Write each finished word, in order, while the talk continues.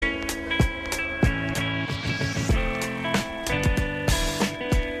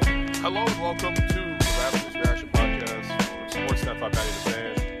Hello and welcome to the Raptors Reaction Podcast for Sportsnet 590 The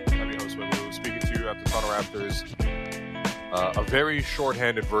Fan. I'm your host, Lou, speaking to you at the Toronto Raptors. A very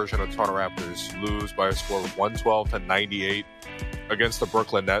shorthanded version of Toronto Raptors lose by a score of 112-98 against the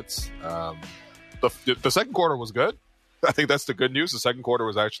Brooklyn Nets. The second quarter was good. I think that's the good news. The second quarter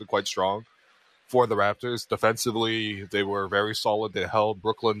was actually quite strong for the Raptors. Defensively, they were very solid. They held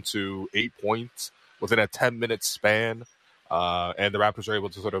Brooklyn to 8 points within a 10-minute span. And the Raptors were able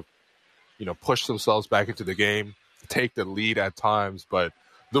to sort of, push themselves back into the game, take the lead at times. But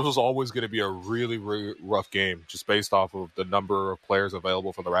this was always going to be a really, really rough game just based off of the number of players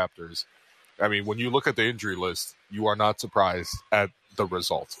available for the Raptors. I mean, when you look at the injury list, you are not surprised at the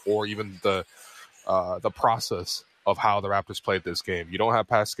results or even the process of how the Raptors played this game. You don't have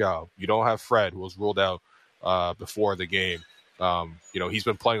Pascal. You don't have Fred, who was ruled out before the game. He's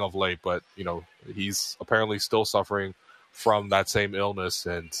been playing of late, but, he's apparently still suffering from that same illness,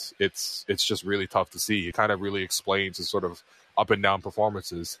 and it's just really tough to see. It kind of really explains his sort of up and down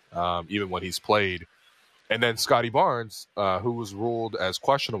performances, even when he's played. And then Scotty Barnes, who was ruled as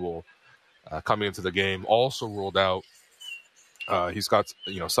questionable coming into the game, also ruled out. He's got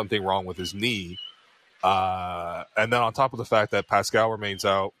something wrong with his knee. And then on top of the fact that Pascal remains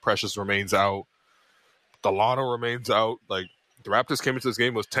out, Precious remains out, Delano remains out, the Raptors came into this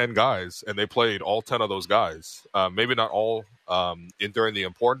game with 10 guys, and they played all 10 of those guys. Maybe not all during the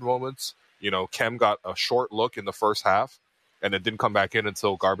important moments. Kem got a short look in the first half, and it didn't come back in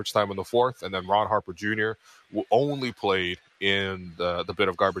until garbage time in the fourth. And then Ron Harper Jr. only played in the bit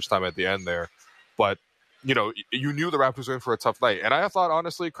of garbage time at the end there. But, you knew the Raptors were in for a tough night. And I thought,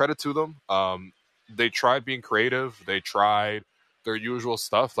 honestly, credit to them. They tried being creative. They tried their usual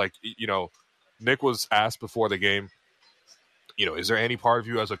stuff. Nick was asked before the game, is there any part of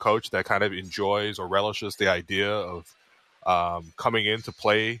you as a coach that kind of enjoys or relishes the idea of coming in to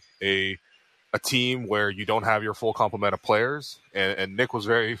play a team where you don't have your full complement of players? And Nick was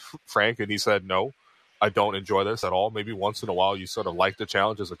very frank, and he said, no, I don't enjoy this at all. Maybe once in a while you sort of like the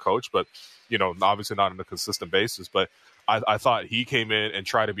challenge as a coach, but, obviously not on a consistent basis. But I thought he came in and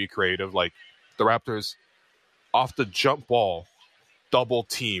tried to be creative. Like, the Raptors, off the jump ball,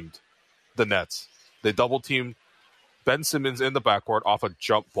 double-teamed the Nets. They double-teamed Ben Simmons in the backcourt off a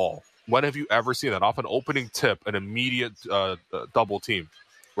jump ball. When have you ever seen that? Off an opening tip, an immediate double team,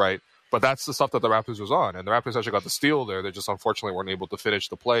 right? But that's the stuff that the Raptors was on. And the Raptors actually got the steal there. They just unfortunately weren't able to finish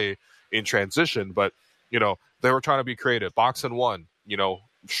the play in transition. But, they were trying to be creative. Box and one,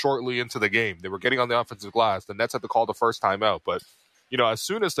 shortly into the game. They were getting on the offensive glass. The Nets had to call the first time out. But, as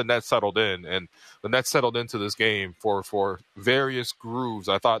soon as the Nets settled in, and the Nets settled into this game for various grooves,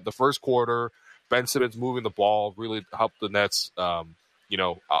 I thought the first quarter, Ben Simmons moving the ball really helped the Nets,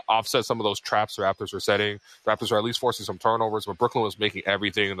 offset some of those traps the Raptors were setting. The Raptors were at least forcing some turnovers, but Brooklyn was making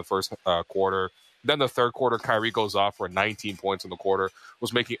everything in the first quarter. Then the third quarter, Kyrie goes off for 19 points in the quarter,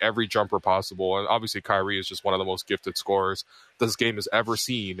 was making every jumper possible. And obviously Kyrie is just one of the most gifted scorers this game has ever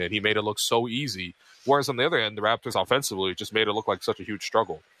seen, and he made it look so easy. Whereas on the other end, the Raptors offensively just made it look like such a huge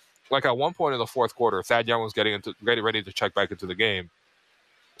struggle. Like at one point in the fourth quarter, Thad Young was getting ready to check back into the game.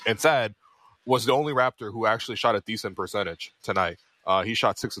 And Thad was the only Raptor who actually shot a decent percentage tonight. He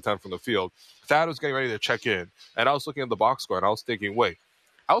shot 6 of 10 from the field. Thad was getting ready to check in, and I was looking at the box score, and I was thinking, wait,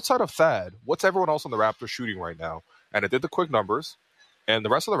 outside of Thad, what's everyone else on the Raptors shooting right now? And I did the quick numbers, and the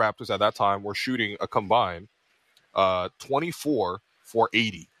rest of the Raptors at that time were shooting a combined 24 for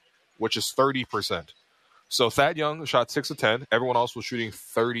 80, which is 30%. So Thad Young shot 6 of 10. Everyone else was shooting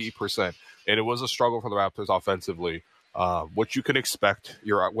 30%, and it was a struggle for the Raptors offensively. What you can expect,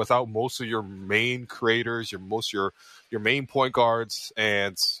 you're without most of your main creators, your main point guards,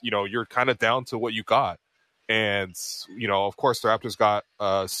 and you're kind of down to what you got. And of course, the Raptors got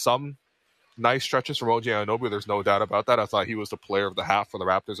some nice stretches from OG Anunoby. There's no doubt about that. I thought he was the player of the half for the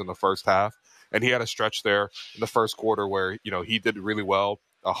Raptors in the first half, and he had a stretch there in the first quarter where he did really well.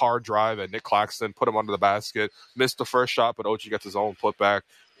 A hard drive at Nick Claxton, put him under the basket, missed the first shot, but OG gets his own putback.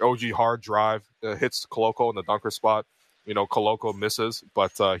 OG hard drive, hits Koloko in the dunker spot. Koloko misses,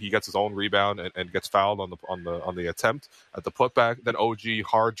 but he gets his own rebound and gets fouled on the attempt at the putback. Then OG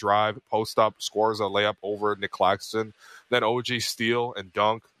hard drive, post up, scores a layup over Nick Claxton. Then OG steal and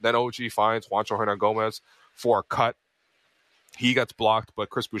dunk. Then OG finds Juancho Hernan-Gomez for a cut. He gets blocked, but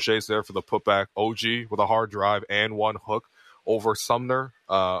Chris Boucher's there for the putback. OG with a hard drive and one hook over Sumner.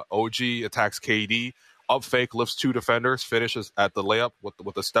 OG attacks KD. Up fake, lifts 2 defenders, finishes at the layup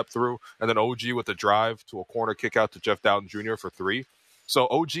with a step through, and then OG with the drive to a corner kick out to Jeff Dowtin Jr. for 3. So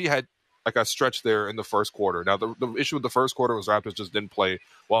OG had a stretch there in the first quarter. Now, the issue with the first quarter was Raptors just didn't play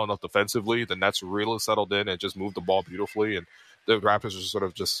well enough defensively. The Nets really settled in and just moved the ball beautifully, and the Raptors were sort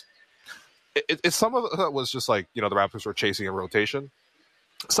of just some of that was just like, the Raptors were chasing a rotation.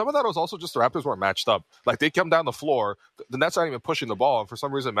 Some of that was also just the Raptors weren't matched up. Like, they come down the floor, the Nets aren't even pushing the ball, and for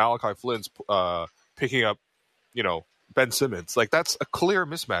some reason Malachi Flynn's picking up, Ben Simmons. Like, that's a clear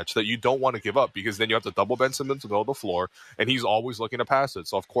mismatch that you don't want to give up, because then you have to double Ben Simmons to the middle of the floor, and he's always looking to pass it.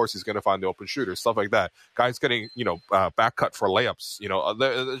 So of course he's going to find the open shooter, stuff like that. Guys getting back cut for layups.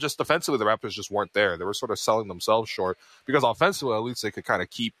 Just defensively the Raptors just weren't there. They were sort of selling themselves short, because offensively at least they could kind of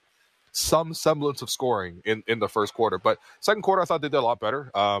keep some semblance of scoring in the first quarter. But second quarter I thought they did a lot better.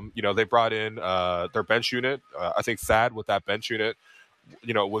 They brought in their bench unit. I think Thad with that bench unit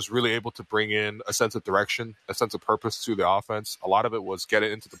was really able to bring in a sense of direction, a sense of purpose to the offense. A lot of it was get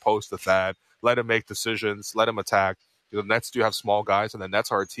it into the post to Thad, let him make decisions, let him attack. The Nets do have small guys, and the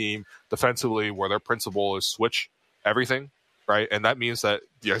Nets are a team defensively where their principle is switch everything, right? And that means that,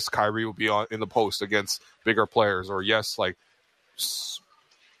 yes, Kyrie will be in the post against bigger players, or yes, like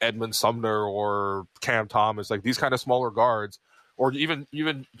Edmund Sumner or Cam Thomas, like these kind of smaller guards, or even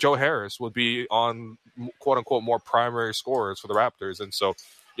Joe Harris would be on quote unquote more primary scorers for the Raptors. And so,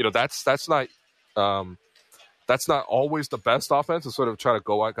 that's not always the best offense to sort of try to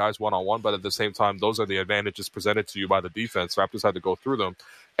go at guys one-on-one, but at the same time, those are the advantages presented to you by the defense. Raptors had to go through them.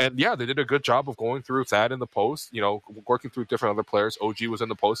 And yeah, they did a good job of going through Thad in the post, working through different other players. OG was in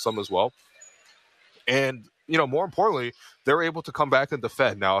the post some as well. And, more importantly, they were able to come back and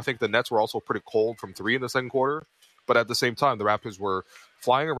defend. Now, I think the Nets were also pretty cold from three in the second quarter, but at the same time, the Raptors were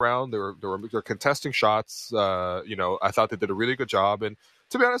flying around. They're contesting shots. I thought they did a really good job. And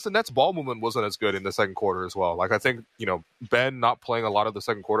to be honest, the Nets' ball movement wasn't as good in the second quarter as well. Like, I think, Ben not playing a lot of the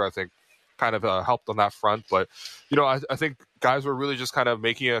second quarter, I think, kind of helped on that front. But, I think guys were really just kind of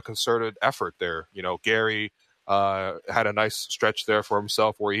making a concerted effort there. Gary had a nice stretch there for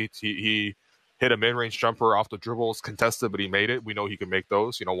himself where he hit a mid-range jumper off the dribbles, contested, but he made it. We know he can make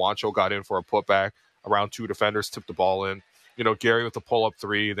those. Juancho got in for a putback around two defenders, tipped the ball in. Gary with the pull-up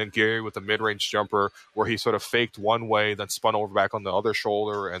three, then Gary with the mid-range jumper where he sort of faked one way, then spun over back on the other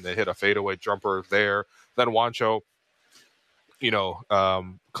shoulder, and then hit a fadeaway jumper there. Then Juancho,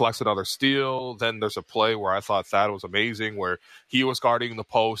 collects another steal. Then there's a play where I thought Thad was amazing, where he was guarding the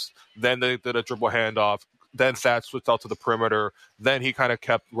post. Then they did a dribble handoff. Then Thad switched out to the perimeter. Then he kind of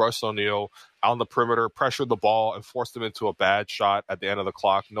kept Russ O'Neal on the perimeter, pressured the ball, and forced him into a bad shot at the end of the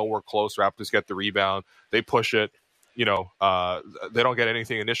clock. Nowhere close. Raptors get the rebound. They push it. They don't get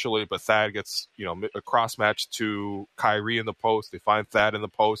anything initially, but Thad gets, a cross match to Kyrie in the post. They find Thad in the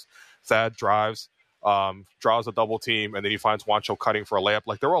post. Thad drives, draws a double team, and then he finds Juancho cutting for a layup.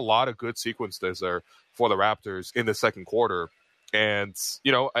 Like, there were a lot of good sequences there for the Raptors in the second quarter. And,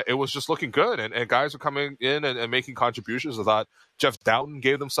 it was just looking good. And guys were coming in and making contributions. I thought Jeff Doughton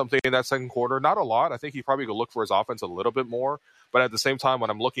gave them something in that second quarter. Not a lot. I think he probably could look for his offense a little bit more. But at the same time, when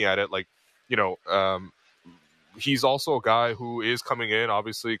I'm looking at it, like, he's also a guy who is coming in,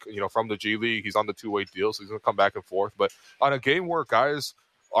 obviously, from the G League. He's on the two-way deal, so he's going to come back and forth. But on a game where guys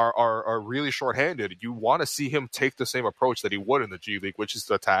are really shorthanded, you want to see him take the same approach that he would in the G League, which is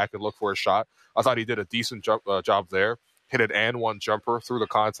to attack and look for a shot. I thought he did a decent job there. Hit an and one jumper through the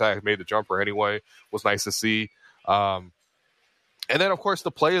contact, made the jumper anyway. Was nice to see. And then, of course,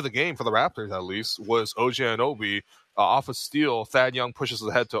 the play of the game for the Raptors, at least, was OG Anunoby off a steal. Thad Young pushes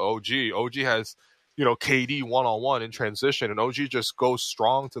ahead to OG. OG has, KD one-on-one in transition, and OG just goes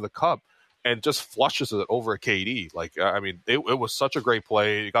strong to the cup and just flushes it over KD. Like, it was such a great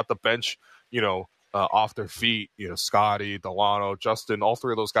play. You got the bench, off their feet. Scotty, Delano, Justin, all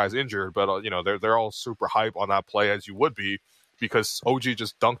three of those guys injured, but they're all super hype on that play, as you would be, because OG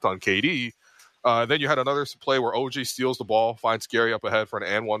just dunked on KD. Then you had another play where OG steals the ball, finds Gary up ahead for an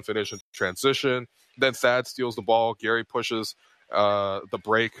and one finish in transition. Then Thad steals the ball. Gary pushes the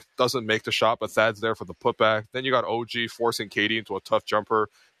break, doesn't make the shot, but Thad's there for the putback. Then you got OG forcing KD into a tough jumper.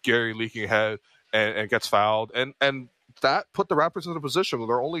 Gary leaking ahead and gets fouled. And that put the Raptors in a position where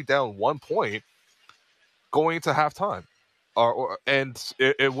they're only down 1 point going to halftime. And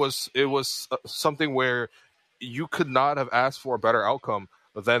it was something where you could not have asked for a better outcome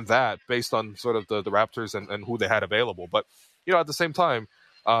than that based on sort of the Raptors and who they had available. But, at the same time,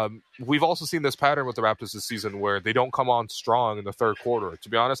 we've also seen this pattern with the Raptors this season where they don't come on strong in the third quarter. To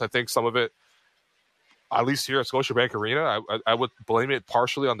be honest, I think some of it, at least here at Scotiabank Arena, I would blame it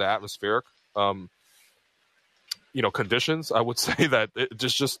partially on the atmospheric, conditions. I would say that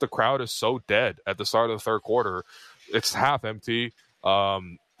just the crowd is so dead at the start of the third quarter. It's half empty.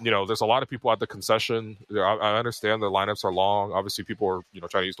 There's a lot of people at the concession. I understand the lineups are long. Obviously, people are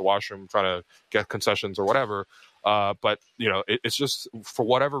trying to use the washroom, trying to get concessions or whatever. But it's just for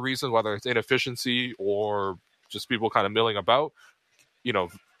whatever reason, whether it's inefficiency or just people kind of milling about,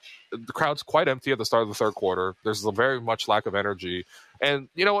 the crowd's quite empty at the start of the third quarter. There's a very much lack of energy. And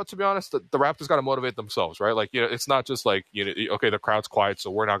you know what, to be honest, the Raptors got to motivate themselves, right? Like, it's not just like, okay, the crowd's quiet,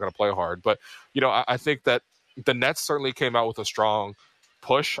 so we're not going to play hard. But, I think that the Nets certainly came out with a strong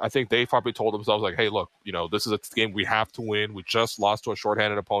push. I think they probably told themselves, like, hey, look, this is a game we have to win. We just lost to a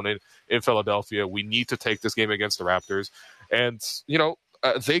shorthanded opponent in Philadelphia. We need to take this game against the Raptors. And,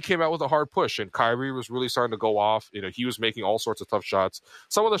 they came out with a hard push, and Kyrie was really starting to go off. He was making all sorts of tough shots.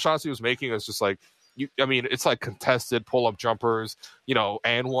 Some of the shots he was making is just like, it's like contested pull-up jumpers,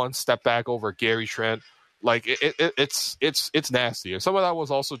 and one step back over Gary Trent. Like it's nasty. And some of that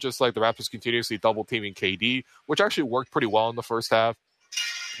was also just like the Raptors continuously double teaming KD, which actually worked pretty well in the first half.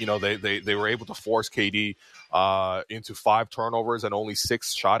 They were able to force KD into 5 turnovers and only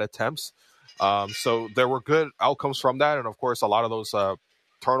 6 shot attempts. So there were good outcomes from that, and of course, a lot of those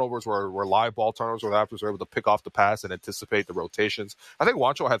turnovers were live ball turnovers where the Raptors were able to pick off the pass and anticipate the rotations. I think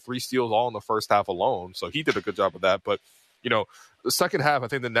Juancho had 3 steals all in the first half alone, so he did a good job of that. But, the second half, I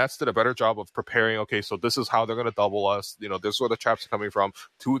think the Nets did a better job of preparing, okay, so this is how they're going to double us. This is where the traps are coming from.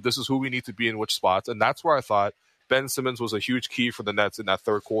 This is who we need to be in which spots. And that's where I thought Ben Simmons was a huge key for the Nets in that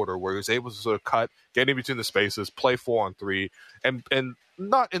third quarter, where he was able to sort of cut, get in between the spaces, play 4-on-3, and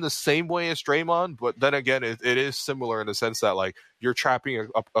not in the same way as Draymond, but then again, it is similar in the sense that, like, you're trapping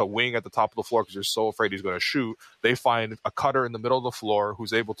a wing at the top of the floor because you're so afraid he's going to shoot. They find a cutter in the middle of the floor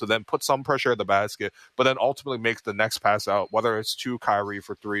who's able to then put some pressure at the basket, but then ultimately makes the next pass out, whether it's to Kyrie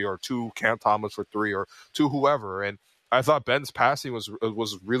for 3 or to Cam Thomas for 3 or to whoever. And I thought Ben's passing was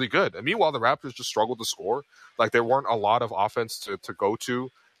really good. And meanwhile, the Raptors just struggled to score. Like, there weren't a lot of offense to go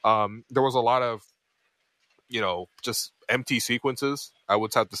to. There was a lot of, just empty sequences, I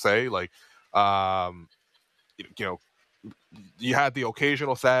would have to say. Like, you had the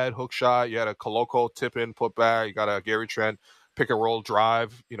occasional Thad hook shot. You had a Koloko tip-in, put back. You got a Gary Trent pick-and-roll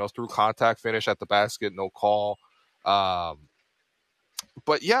drive, through contact finish at the basket, no call. But,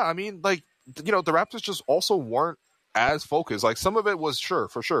 yeah, I mean, like, the Raptors just also weren't as focused. Like, some of it was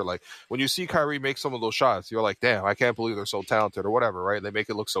for sure. Like, when you see Kyrie make some of those shots, you're like, damn, I can't believe they're so talented or whatever, right? They make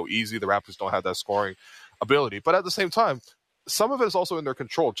it look so easy. The Raptors don't have that scoring ability. But at the same time, some of it is also in their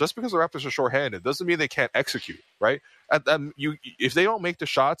control. Just because the Raptors are shorthanded doesn't mean they can't execute, right? If they don't make the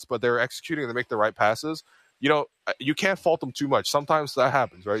shots, but they're executing and they make the right passes, you can't fault them too much. Sometimes that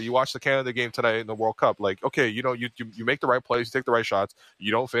happens, right? You watch the Canada game tonight in the World Cup, like, okay, you make the right plays, you take the right shots,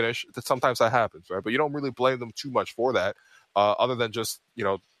 you don't finish. Sometimes that happens, right? But you don't really blame them too much for that, other than just,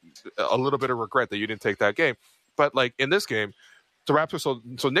 a little bit of regret that you didn't take that game. But, like, in this game, the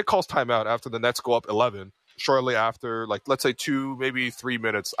Raptors, so Nick calls timeout after the Nets go up 11, shortly after, like, let's say 2, maybe 3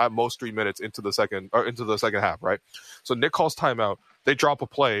 minutes, at most 3 minutes into the second half, right? So Nick calls timeout, they drop a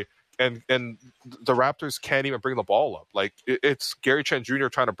play, and the Raptors can't even bring the ball up. Like, it's Gary Trent Jr.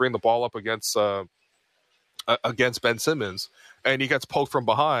 trying to bring the ball up against Ben Simmons, and he gets poked from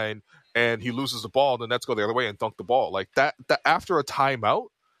behind, and he loses the ball, and the Nets go the other way and dunk the ball. Like, that after a timeout,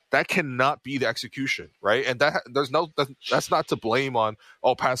 that cannot be the execution, right? And that's not to blame on,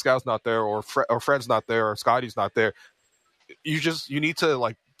 oh, Pascal's not there, or Fred's not there, or Scotty's not there. You need to,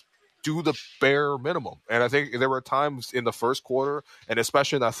 like, do the bare minimum. And I think there were times in the first quarter, and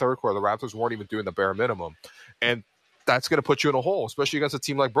especially in that third quarter, the Raptors weren't even doing the bare minimum. And that's going to put you in a hole, especially against a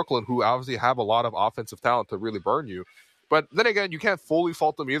team like Brooklyn, who obviously have a lot of offensive talent to really burn you. But then again, you can't fully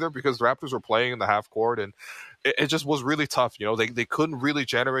fault them either, because the Raptors were playing in the half court, and it just was really tough. They couldn't really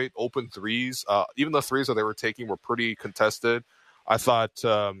generate open threes. Even the threes that they were taking were pretty contested. I thought,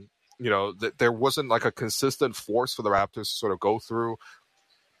 that there wasn't, like, a consistent force for the Raptors to sort of go through.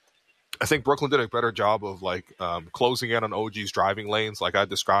 I think Brooklyn did a better job of, like, closing in on OG's driving lanes. Like I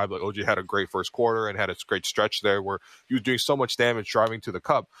described, like, OG had a great first quarter and had a great stretch there where he was doing so much damage driving to the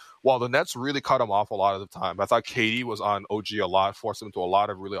cup, while the Nets really cut him off a lot of the time. I thought KD was on OG a lot, forced him into a lot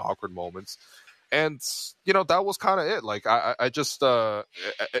of really awkward moments. And, that was kind of it. Like, I just,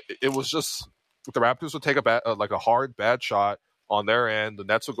 it was just, the Raptors would take a hard, bad shot on their end. The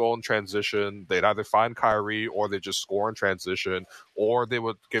Nets would go in transition. They'd either find Kyrie, or they'd just score in transition, or they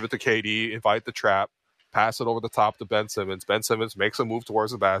would give it to KD, invite the trap, pass it over the top to Ben Simmons. Ben Simmons makes a move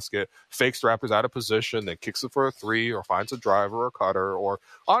towards the basket, fakes the Raptors out of position, then kicks it for a 3, or finds a driver or a cutter. Or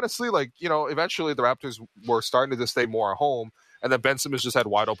honestly, like, eventually the Raptors were starting to just stay more at home, and then Ben Simmons just had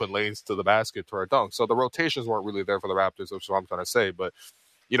wide open lanes to the basket for a dunk. So the rotations weren't really there for the Raptors, that's what I'm trying to say. But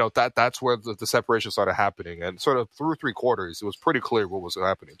that's where the separation started happening. And sort of through 3 quarters, it was pretty clear what was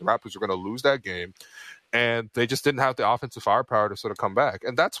happening. The Raptors were going to lose that game, and they just didn't have the offensive firepower to sort of come back.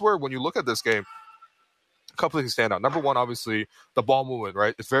 And that's where, when you look at this game, a couple of things stand out. Number one, obviously, the ball movement,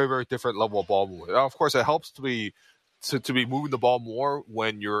 right? It's very, very different level of ball movement. Now, of course, it helps to be moving the ball more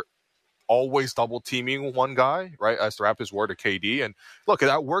when you're always double teaming one guy, right? As the Raptors were to KD. And look,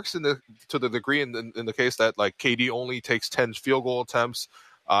 that works to the degree in the case that like KD only takes 10 field goal attempts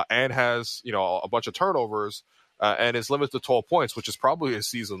and has, a bunch of turnovers and is limited to 12 points, which is probably a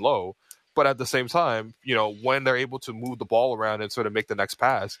season low. But at the same time, when they're able to move the ball around and sort of make the next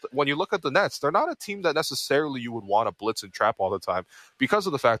pass, when you look at the Nets, they're not a team that necessarily you would want to blitz and trap all the time because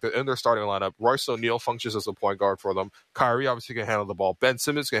of the fact that in their starting lineup, Royce O'Neal functions as a point guard for them. Kyrie obviously can handle the ball. Ben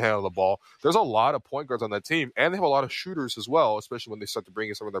Simmons can handle the ball. There's a lot of point guards on that team, and they have a lot of shooters as well, especially when they start to bring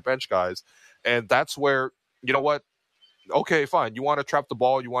in some of their bench guys. And that's where, you know what? Okay, fine. You want to trap the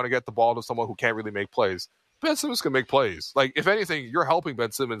ball. You want to get the ball to someone who can't really make plays. Ben Simmons can make plays. Like, if anything, you're helping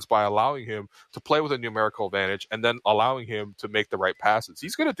Ben Simmons by allowing him to play with a numerical advantage and then allowing him to make the right passes.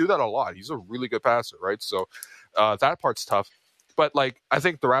 He's going to do that a lot. He's a really good passer, right? So that part's tough. But, I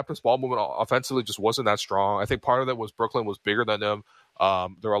think the Raptors' ball movement offensively just wasn't that strong. I think part of that was Brooklyn was bigger than them.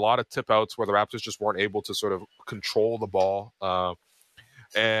 There were a lot of tip-outs where the Raptors just weren't able to sort of control the ball.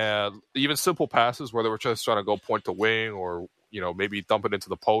 And even simple passes where they were just trying to go point to wing or maybe dump it into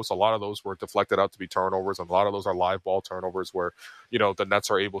the post. A lot of those were deflected out to be turnovers, and a lot of those are live ball turnovers where, the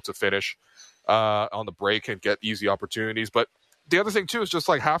Nets are able to finish on the break and get easy opportunities. But the other thing, too, is just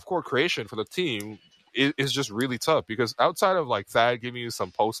half-court creation for the team is just really tough because outside of Thad giving you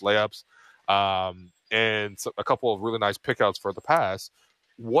some post layups and a couple of really nice pickouts for the pass,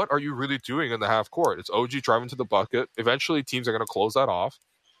 what are you really doing in the half-court? It's OG driving to the bucket. Eventually, teams are going to close that off.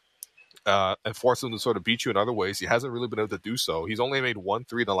 And force him to sort of beat you in other ways. He hasn't really been able to do so. He's only made 1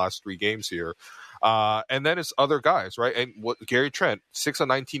 3 in the last 3 games here. And then it's other guys, right? And Gary Trent, 6 of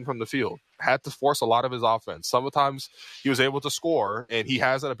 19 from the field, had to force a lot of his offense. Sometimes he was able to score, and he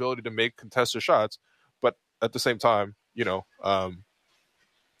has an ability to make contested shots. But at the same time, a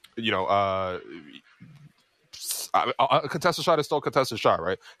contested shot is still a contested shot,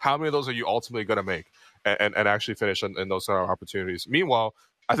 right? How many of those are you ultimately going to make and actually finish in those kind of opportunities? Meanwhile,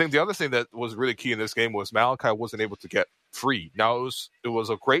 I think the other thing that was really key in this game was Malachi wasn't able to get free. Now, it was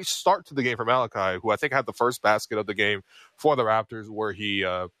a great start to the game for Malachi, who I think had the first basket of the game for the Raptors where he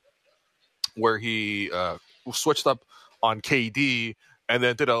switched up on KD and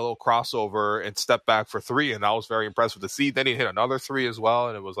then did a little crossover and stepped back for 3, and I was very impressive to see. Then he hit another 3 as well,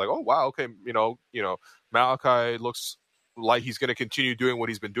 and it was like, oh, wow, okay, Malachi looks like he's going to continue doing what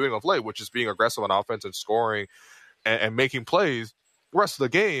he's been doing of late, which is being aggressive on offense and scoring and making plays. The rest of the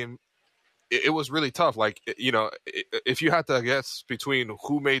game, it was really tough. If you had to guess between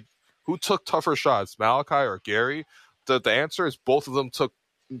who took tougher shots, Malachi or Gary, the answer is both of them took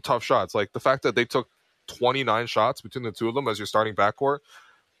tough shots. The fact that they took 29 shots between the two of them as your starting backcourt,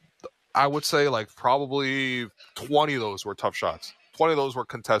 I would say probably 20 of those were tough shots. 20 of those were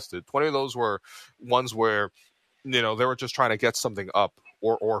contested. 20 of those were ones where, they were just trying to get something up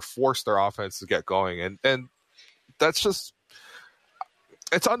or force their offense to get going. And that's just...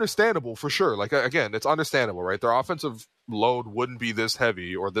 It's understandable for sure. Again, it's understandable, right? Their offensive load wouldn't be this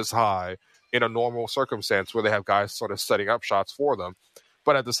heavy or this high in a normal circumstance where they have guys sort of setting up shots for them.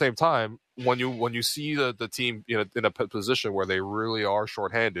 But at the same time, when you see the team in a position where they really are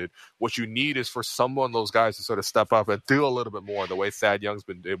shorthanded, what you need is for those guys to sort of step up and do a little bit more, the way Thad Young's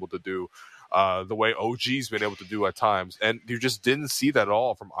been able to do, the way OG's been able to do at times. And you just didn't see that at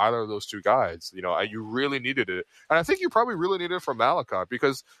all from either of those two guys. You really needed it. And I think you probably really needed it from Malachi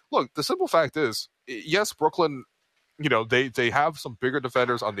because, look, the simple fact is, yes, Brooklyn, they have some bigger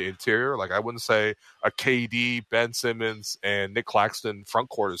defenders on the interior. I wouldn't say a KD, Ben Simmons, and Nick Claxton front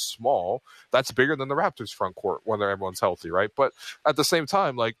court is small. That's bigger than the Raptors front court when everyone's healthy, right? But at the same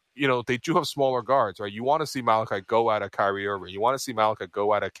time, they do have smaller guards, right? You want to see Malachi go at a Kyrie Irving. You want to see Malachi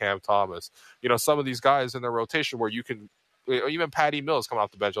go at a Cam Thomas. Some of these guys in their rotation where you can, even Patty Mills coming off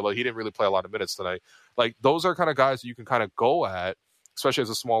the bench, although he didn't really play a lot of minutes tonight. Those are kind of guys that you can kind of go at, especially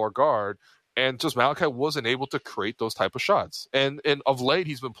as a smaller guard. And just Malachi wasn't able to create those type of shots. And of late,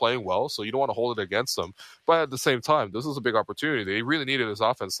 he's been playing well, so you don't want to hold it against him. But at the same time, this is a big opportunity. They really needed his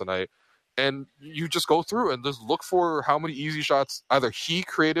offense tonight. And you just go through and just look for how many easy shots either he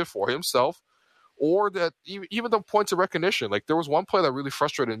created for himself or that even the points of recognition. There was one play that really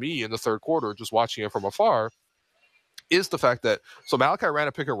frustrated me in the third quarter, just watching it from afar, is the fact that, so Malachi ran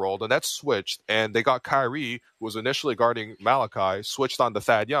a pick and roll, the Nets switched, and they got Kyrie, who was initially guarding Malachi, switched on to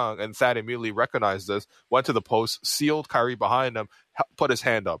Thad Young, and Thad immediately recognized this, went to the post, sealed Kyrie behind him, put his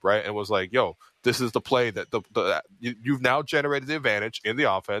hand up, right, and was like, yo, this is the play that you've now generated the advantage in the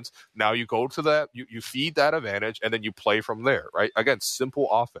offense. Now you go to that, you feed that advantage, and then you play from there, right? Again, simple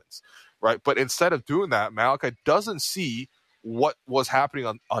offense, right? But instead of doing that, Malachi doesn't see what was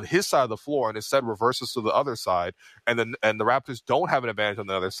happening on his side of the floor and instead reverses to the other side, and the Raptors don't have an advantage on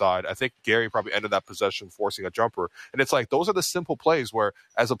the other side, I think Gary probably ended that possession forcing a jumper. And it's like, those are the simple plays where,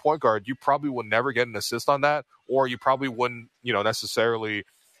 as a point guard, you probably would never get an assist on that, or you probably wouldn't, necessarily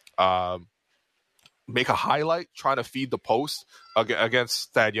make a highlight trying to feed the post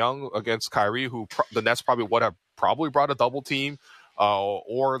against Thad Young, against Kyrie, who the Nets probably would have brought a double team.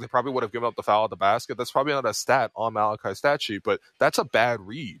 Or they probably would have given up the foul at the basket. That's probably not a stat on Malachi's stat sheet, but that's a bad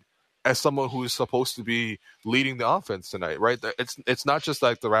read as someone who is supposed to be leading the offense tonight, right? It's not just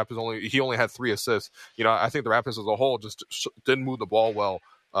like the Raptors he only had 3 assists. I think the Raptors as a whole just didn't move the ball well,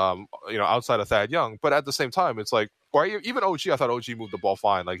 outside of Thad Young. But at the same time, it's like, or even OG, I thought OG moved the ball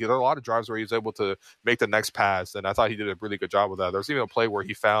fine. Like, there are a lot of drives where he was able to make the next pass, and I thought he did a really good job with that. There's even a play where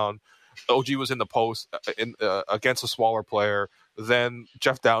he found OG was in the post against a smaller player. Then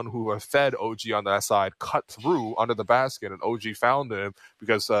Jeff Dowtin, who fed OG on that side, cut through under the basket, and OG found him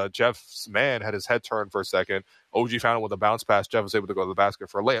because Jeff's man had his head turned for a second. OG found him with a bounce pass. Jeff was able to go to the basket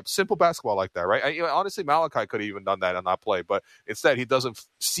for a layup. Simple basketball like that, right? Honestly, Malachi could have even done that on that play, but instead he doesn't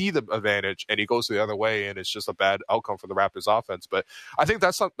see the advantage, and he goes the other way, and it's just a bad outcome for the Raptors offense. But I think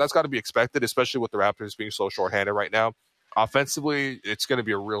that's got to be expected, especially with the Raptors being so shorthanded right now. Offensively, it's going to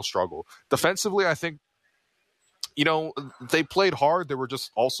be a real struggle. Defensively, I think, they played hard. They were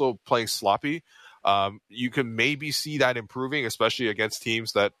just also playing sloppy. You can maybe see that improving, especially against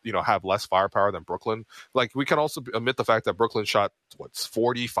teams that, have less firepower than Brooklyn. Like, we can also admit the fact that Brooklyn shot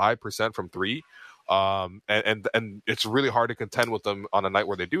 45% from 3. And it's really hard to contend with them on a night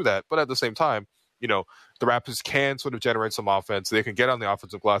where they do that. But at the same time, the Raptors can sort of generate some offense. They can get on the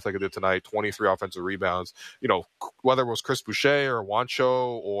offensive glass like they did tonight, 23 offensive rebounds. Whether it was Chris Boucher or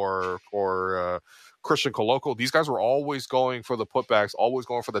Juancho or Christian Coloco, these guys were always going for the putbacks, always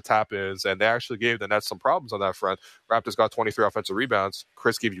going for the tap-ins, and they actually gave the Nets some problems on that front. Raptors got 23 offensive rebounds.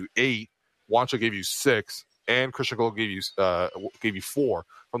 Chris gave you 8. Juancho gave you 6. And Christian Coloco gave you 4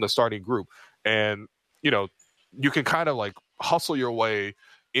 from the starting group. And, you can kind of like hustle your way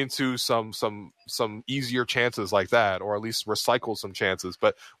into some easier chances like that, or at least recycle some chances.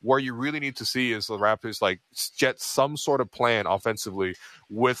 But where you really need to see is the Raptors like get some sort of plan offensively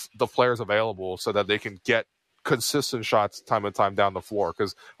with the players available so that they can get consistent shots time and time down the floor.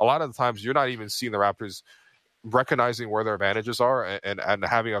 Because a lot of the times you're not even seeing the Raptors recognizing where their advantages are and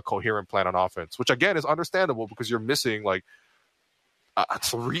having a coherent plan on offense, which again is understandable because you're missing like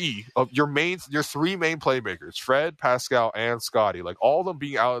 3 of your 3 main playmakers, Fred, Pascal, and Scotty, like all of them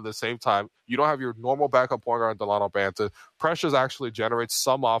being out at the same time. You don't have your normal backup point guard, Delano Banta. Precious actually generates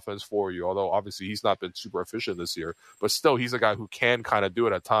some offense for you, although obviously he's not been super efficient this year, but still he's a guy who can kind of do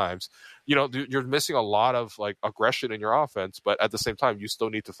it at times. You're missing a lot of like aggression in your offense, but at the same time, you still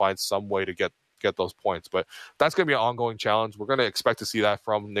need to find some way to get those points. But that's going to be an ongoing challenge. We're going to expect to see that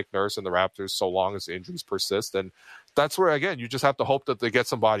from Nick Nurse and the Raptors so long as injuries persist. And that's where, again, you just have to hope that they get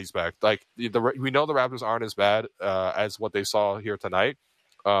some bodies back. Like we know the Raptors aren't as bad as what they saw here tonight.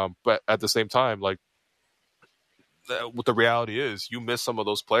 But at the same time, like what the reality is, you miss some of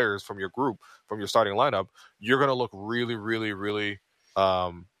those players from your group, from your starting lineup, you're going to look really, really, really,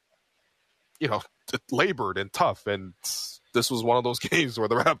 labored and tough. And this was one of those games where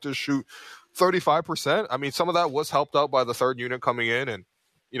the Raptors shoot 35%. I mean, some of that was helped out by the third unit coming in and,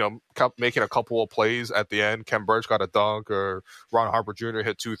 making a couple of plays at the end. Ken Burch got a dunk, or Ron Harper Jr.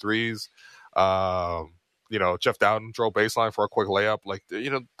 hit 2 threes. Jeff Dowtin drove baseline for a quick layup. Like,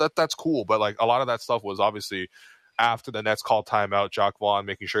 that's cool. But like a lot of that stuff was obviously after the Nets called timeout, Jacque Vaughn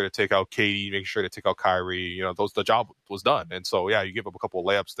making sure to take out KD, making sure to take out Kyrie. The job was done. And so, yeah, you give up a couple of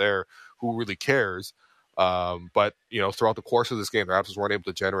layups there. Who really cares? But throughout the course of this game, the Raptors weren't able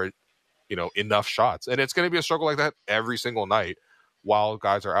to generate, enough shots. And it's going to be a struggle like that every single night while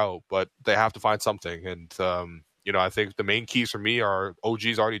guys are out. But they have to find something. And, I think the main keys for me are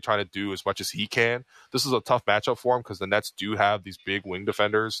OG's already trying to do as much as he can. This is a tough matchup for him because the Nets do have these big wing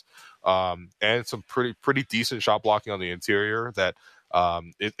defenders and some pretty decent shot blocking on the interior that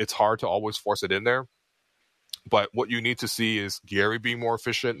it's hard to always force it in there. But what you need to see is Gary being more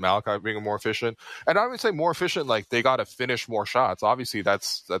efficient, Malachi being more efficient. And I would say more efficient, like they got to finish more shots. Obviously,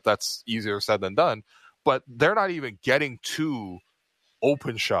 that's easier said than done. But they're not even getting to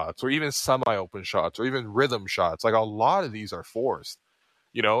open shots or even semi-open shots or even rhythm shots. Like a lot of these are forced,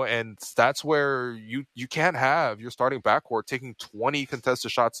 and that's where you can't have your starting backcourt taking 20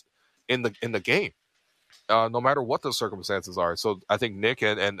 contested shots in the game. No matter what the circumstances are. So I think Nick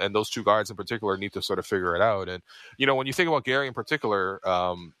and those 2 guards in particular need to sort of figure it out. And, when you think about Gary in particular,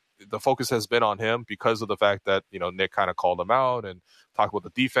 the focus has been on him because of the fact that, Nick kind of called him out and talked about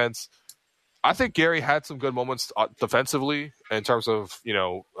the defense. I think Gary had some good moments defensively in terms of,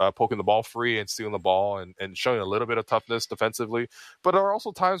 poking the ball free and stealing the ball and showing a little bit of toughness defensively. But there are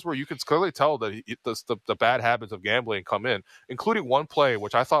also times where you can clearly tell that the bad habits of gambling come in, including one play,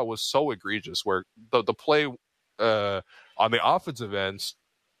 which I thought was so egregious, where the play on the offensive ends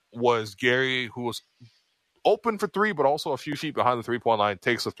was Gary, who was open for three, but also a few feet behind the three-point line,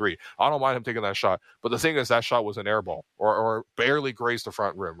 takes a three. I don't mind him taking that shot. But the thing is, that shot was an air ball or barely grazed the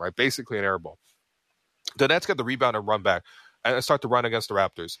front rim, right? Basically an air ball. The Nets get the rebound and run back and start to run against the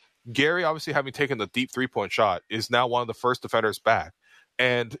Raptors. Gary, obviously having taken the deep three-point shot, is now one of the first defenders back.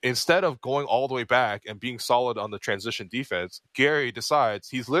 And instead of going all the way back and being solid on the transition defense, Gary decides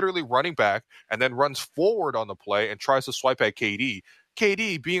he's literally running back and then runs forward on the play and tries to swipe at KD.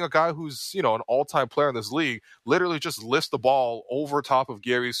 KD, being a guy who's, an all-time player in this league, literally just lifts the ball over top of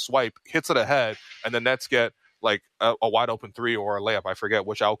Gary's swipe, hits it ahead, and the Nets get like a wide open three or a layup. I forget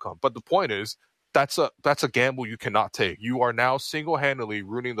which outcome. But the point is, that's a gamble you cannot take. You are now single-handedly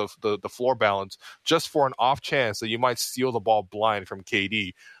ruining the floor balance just for an off chance that you might steal the ball blind from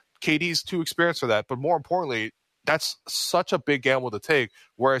KD. KD's too experienced for that, but more importantly, that's such a big gamble to take,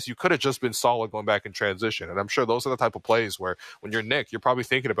 whereas you could have just been solid going back in transition. And I'm sure those are the type of plays where when you're Nick, you're probably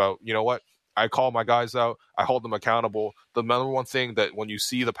thinking about, you know what, I call my guys out, I hold them accountable. The number one thing that when you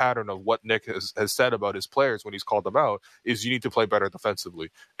see the pattern of what Nick has said about his players when he's called them out is you need to play better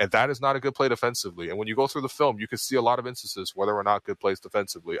defensively. And that is not a good play defensively. And when you go through the film, you can see a lot of instances whether or not good plays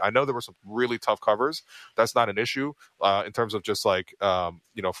defensively. I know there were some really tough covers. That's not an issue in terms of just like,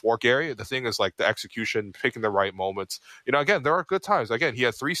 for Gary. The thing is like the execution, picking the right moments. Again, there are good times. Again, he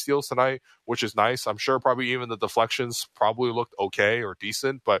had 3 steals tonight, which is nice. I'm sure probably even the deflections probably looked okay or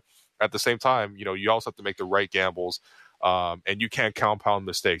decent, but at the same time, you also have to make the right gambles, and you can't compound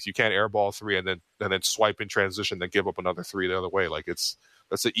mistakes. You can't airball 3 and then swipe in transition, then give up another 3 the other way. Like that's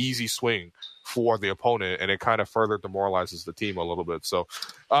an easy swing for the opponent, and it kind of further demoralizes the team a little bit. So,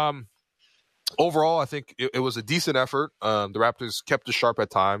 overall, I think it was a decent effort. The Raptors kept it sharp at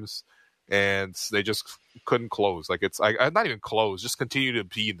times, and they just couldn't close. Like not even close, just continue to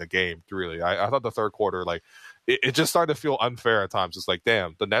be in the game. Really, I thought the third quarter, like. It just started to feel unfair at times. It's like,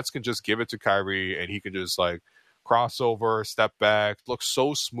 damn, the Nets can just give it to Kyrie and he can just like crossover, step back, look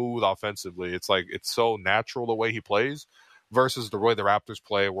so smooth offensively. It's like it's so natural the way he plays versus the way the Raptors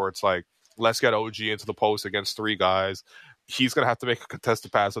play where it's like, let's get OG into the post against 3 guys. He's going to have to make a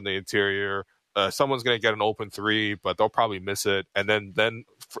contested pass on the interior. Someone's going to get an open 3, but they'll probably miss it. And then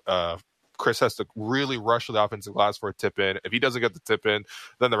Chris has to really rush to the offensive glass for a tip in. If he doesn't get the tip in,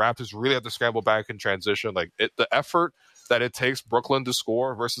 then the Raptors really have to scramble back in transition. Like the effort that it takes Brooklyn to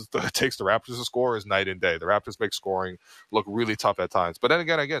score versus it takes the Raptors to score is night and day. The Raptors make scoring look really tough at times. But then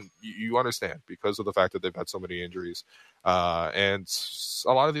again, you understand because of the fact that they've had so many injuries. And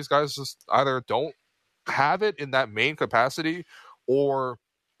a lot of these guys just either don't have it in that main capacity or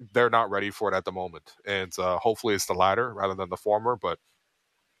they're not ready for it at the moment. And hopefully it's the latter rather than the former, but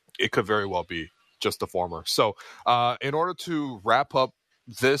it could very well be just the former. So in order to wrap up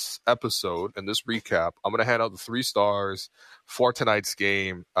this episode and this recap, I'm going to hand out the 3 stars for tonight's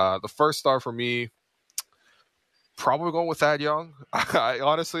game. The first star for me, probably going with Thad Young. I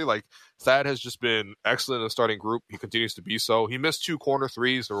honestly, Thad has just been excellent in the starting group. He continues to be so. He missed 2 corner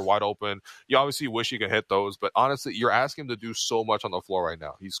threes that were wide open. You obviously wish he could hit those, but honestly, you're asking him to do so much on the floor right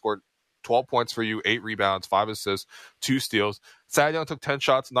now. He scored 12 points for you, 8 rebounds, 5 assists, 2 steals. Thad Young took 10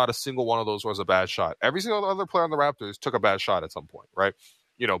 shots. Not a single one of those was a bad shot. Every single other player on the Raptors took a bad shot at some point, right?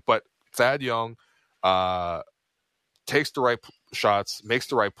 But Thad Young takes the right shots, makes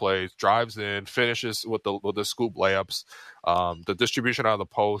the right plays, drives in, finishes with the scoop layups, the distribution out of the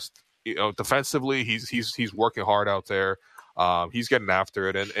post. Defensively, he's working hard out there. He's getting after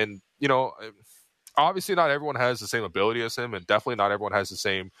it, and obviously not everyone has the same ability as him, and definitely not everyone has the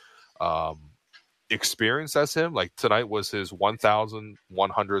same experience as him. Like tonight was his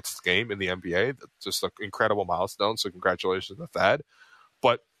 1,100th game in the NBA. Just an incredible milestone. So congratulations to Thad.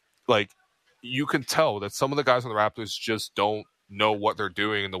 But you can tell that some of the guys on the Raptors just don't know what they're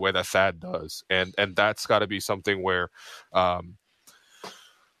doing in the way that Thad does, and that's got to be something where I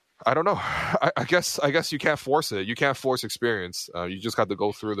don't know. I guess you can't force it. You can't force experience. You just got to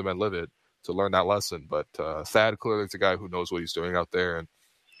go through them and live it to learn that lesson. But Thad clearly is a guy who knows what he's doing out there, and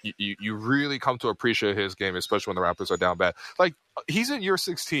you really come to appreciate his game, especially when the Raptors are down bad. Like, he's in year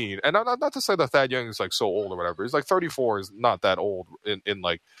 16, and not to say that Thad Young is so old or whatever. He's 34 is not that old in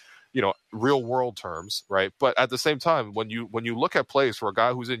real world terms, right? But at the same time, when you look at plays for a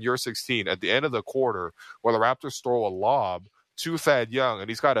guy who's in year 16 at the end of the quarter, where the Raptors throw a lob to Thad Young and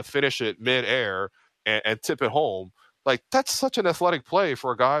he's got to finish it mid-air and tip it home, Like, that's such an athletic play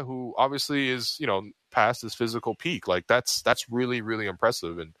for a guy who obviously is, past his physical peak. Like, that's really, really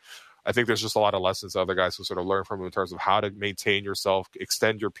impressive. And I think there's just a lot of lessons other guys can sort of learn from him in terms of how to maintain yourself,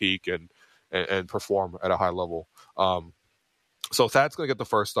 extend your peak, and perform at a high level. So Thad's going to get the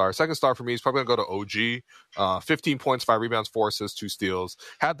first star. Second star for me is probably going to go to OG. 15 points, 5 rebounds, 4 assists, 2 steals.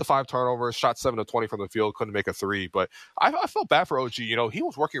 Had the 5 turnovers, shot 7 of 20 from the field, couldn't make a 3. But I felt bad for OG. He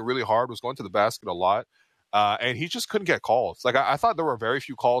was working really hard, was going to the basket a lot. And he just couldn't get calls. Like, I thought there were very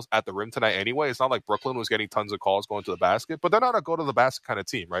few calls at the rim tonight anyway. It's not like Brooklyn was getting tons of calls going to the basket, but they're not a go-to-the-basket kind of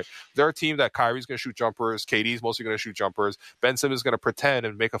team, right? They're a team that Kyrie's going to shoot jumpers, KD's mostly going to shoot jumpers, Ben Simmons is going to pretend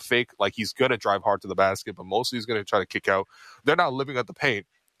and make a fake like he's going to drive hard to the basket, but mostly he's going to try to kick out. They're not living at the paint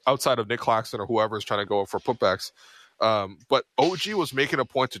outside of Nick Claxton or whoever is trying to go for putbacks. But OG was making a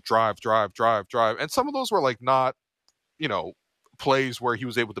point to drive. And some of those were like not, plays where he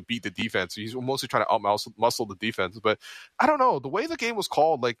was able to beat the defense. He's mostly trying to out-muscle the defense. But I don't know. The way the game was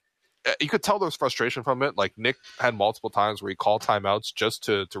called, like, you could tell there was frustration from it. Like, Nick had multiple times where he called timeouts just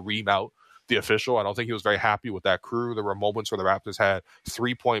to ream out the official. I don't think he was very happy with that crew. There were moments where the Raptors had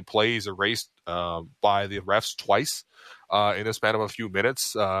 3-point plays erased by the refs twice in a span of a few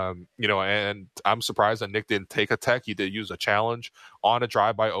minutes. And I'm surprised that Nick didn't take a tech. He did use a challenge on a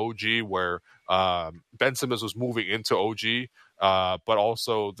drive by OG where Ben Simmons was moving into OG. But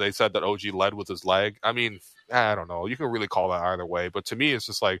also they said that OG led with his leg. I mean, I don't know. You can really call that either way. But to me, it's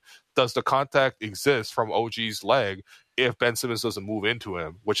just like, does the contact exist from OG's leg if Ben Simmons doesn't move into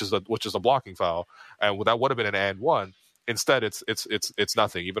him, which is a blocking foul, and that would have been an and one. Instead, it's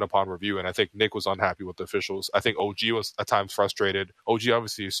nothing, even upon review. And I think Nick was unhappy with the officials. I think OG was at times frustrated. OG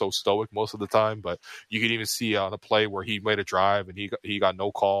obviously is so stoic most of the time, but you can even see on a play where he made a drive and he got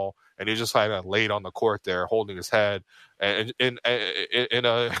no call, and he just kind of laid on the court there, holding his head, and in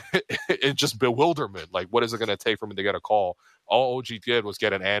just bewilderment. Like, what is it going to take for him to get a call? All OG did was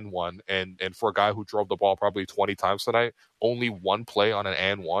get an and one, and for a guy who drove the ball probably 20 times tonight, only one play on an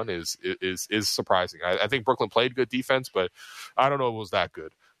and one is surprising. I think Brooklyn played good defense, but I don't know if it was that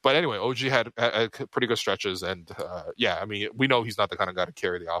good. But anyway, OG had pretty good stretches, and I mean, we know he's not the kind of guy to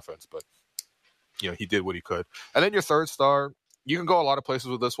carry the offense, but he did what he could. And then your third star, you can go a lot of places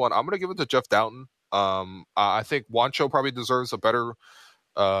with this one. I'm going to give it to Jeff Doughton. I think Juancho probably deserves a better,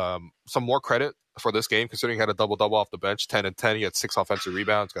 some more credit for this game, considering he had a double-double off the bench, 10 and 10. He had 6 offensive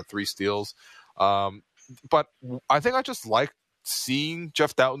rebounds, got 3 steals. But I think I just like seeing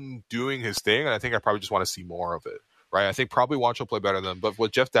Jeff Doughton doing his thing, and I think I probably just want to see more of it. Right, I think probably Juancho played better than him, but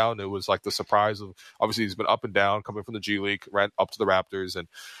with Jeff Doughton, it was like the surprise of, obviously he's been up and down coming from the G League, ran up to the Raptors, and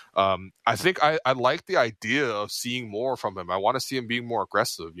I think I like the idea of seeing more from him. I want to see him being more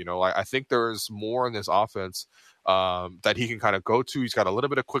aggressive. I think there's more in this offense that he can kind of go to. He's got a little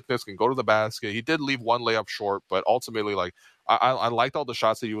bit of quickness, can go to the basket. He did leave one layup short, but ultimately, like, I liked all the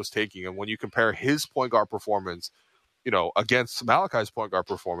shots that he was taking, and when you compare his point guard performance against Malachi's point guard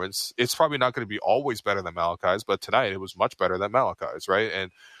performance, it's probably not going to be always better than Malachi's, but tonight it was much better than Malachi's, right?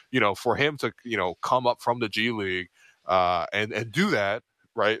 And, for him to, come up from the G League and do that,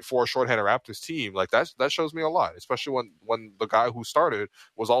 right, for a shorthanded Raptors team, like that shows me a lot, especially when the guy who started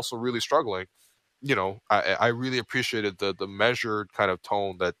was also really struggling. I really appreciated the measured kind of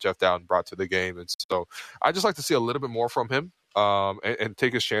tone that Jeff Doughton brought to the game. And so I just like to see a little bit more from him and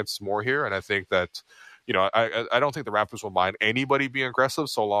take his chances more here. And I think that, I don't think the Raptors will mind anybody being aggressive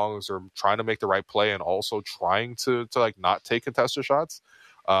so long as they're trying to make the right play and also trying to like not take contested shots.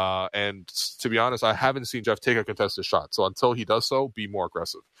 And to be honest, I haven't seen Jeff take a contested shot. So until he does so, be more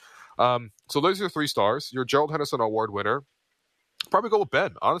aggressive. So those are your 3 stars. Your Gerald Henderson Award winner. Probably go with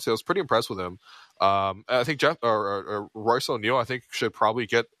Ben. Honestly, I was pretty impressed with him. I think Jeff or Royce O'Neal, I think, should probably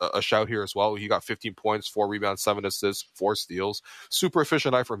get a shout here as well. He got 15 points, 4 rebounds, 7 assists, 4 steals. Super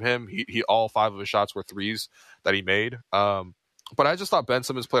efficient night from him. He all 5 of his shots were threes that he made. But I just thought Ben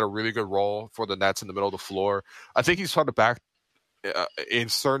Simmons played a really good role for the Nets in the middle of the floor. I think he's sort of back in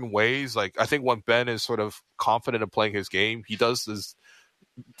certain ways. Like, I think when Ben is sort of confident in playing his game, he does this.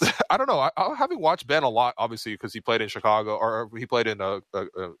 I don't know. Having watched Ben a lot, obviously, because he played in Chicago or he played in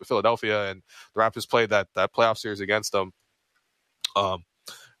Philadelphia, and the Raptors played that playoff series against them.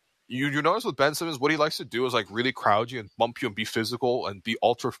 You notice with Ben Simmons, what he likes to do is like really crowd you and bump you and be physical and be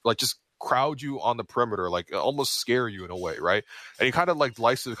ultra, like just crowd you on the perimeter, like almost scare you in a way, right? And he kind of like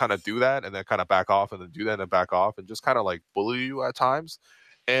likes to kind of do that and then kind of back off and then do that and back off and just kind of like bully you at times.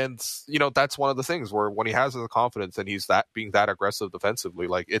 And, that's one of the things where when he has the confidence and he's being that aggressive defensively,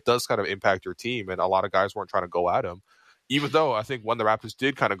 like it does kind of impact your team. And a lot of guys weren't trying to go at him, even though I think when the Raptors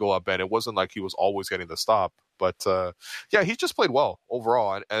did kind of go up, and it wasn't like he was always getting the stop. But yeah, he just played well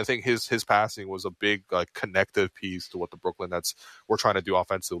overall, and I think his passing was a big like connective piece to what the Brooklyn Nets were trying to do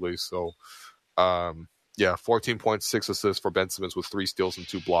offensively. So yeah, 14.6 assists for Ben Simmons with 3 steals and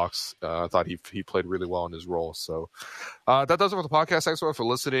 2 blocks. I thought he played really well in his role. So that does it for the podcast. Thanks everyone for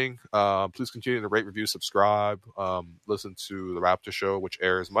listening. Please continue to rate, review, subscribe. Listen to the Raptor Show, which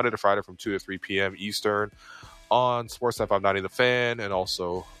airs Monday to Friday from 2 to 3 p.m. Eastern on Sportsnet 590 The Fan, and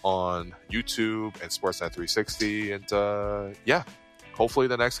also on YouTube and Sportsnet 360. And yeah, hopefully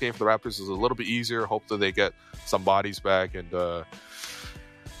the next game for the Raptors is a little bit easier. Hopefully they get some bodies back and,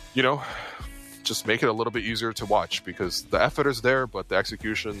 just make it a little bit easier to watch, because the effort is there, but the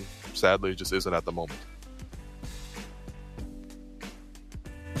execution, sadly, just isn't at the moment.